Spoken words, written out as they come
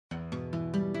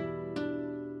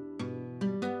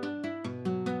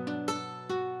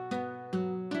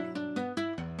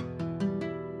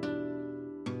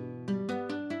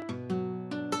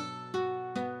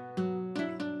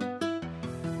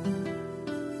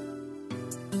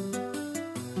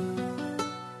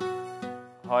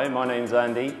Hi, my name's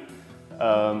Andy.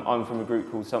 I'm from a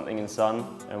group called Something &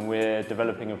 Son, and we're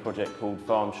developing a project called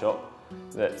Farm Shop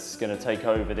that's going to take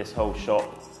over this whole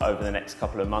shop over the next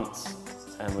couple of months,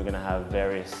 and we're going to have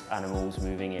various animals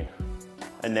moving in.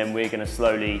 And then we're going to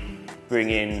slowly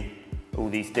bring in all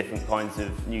these different kinds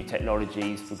of new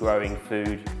technologies for growing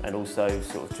food and also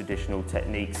sort of traditional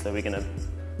techniques. So we're going to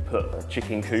put a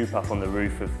chicken coop up on the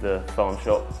roof of the farm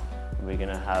shop, and we're going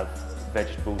to have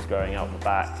vegetables growing out the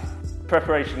back.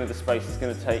 Preparation of the space is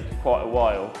going to take quite a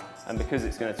while, and because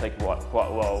it's going to take quite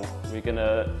a while, we're going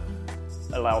to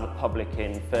allow the public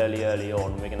in fairly early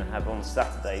on. We're going to have on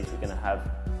Saturdays, we're going to have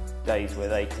days where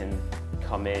they can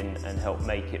come in and help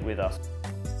make it with us.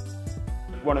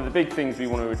 One of the big things we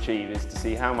want to achieve is to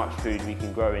see how much food we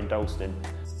can grow in Dalston.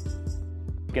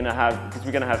 Because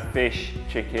we're going to have fish,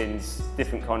 chickens,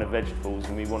 different kind of vegetables,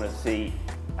 and we want to see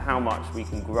how much we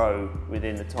can grow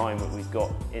within the time that we've got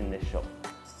in this shop.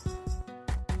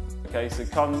 Okay, so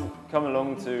come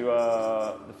along to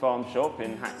the farm shop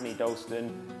in Hackney,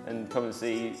 Dalston, and come and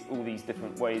see all these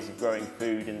different ways of growing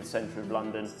food in the centre of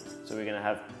London. So we're going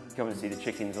to come and see the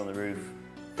chickens on the roof,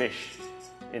 fish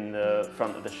in the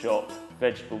front of the shop,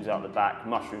 vegetables out the back,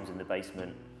 mushrooms in the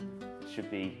basement. Should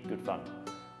be good fun.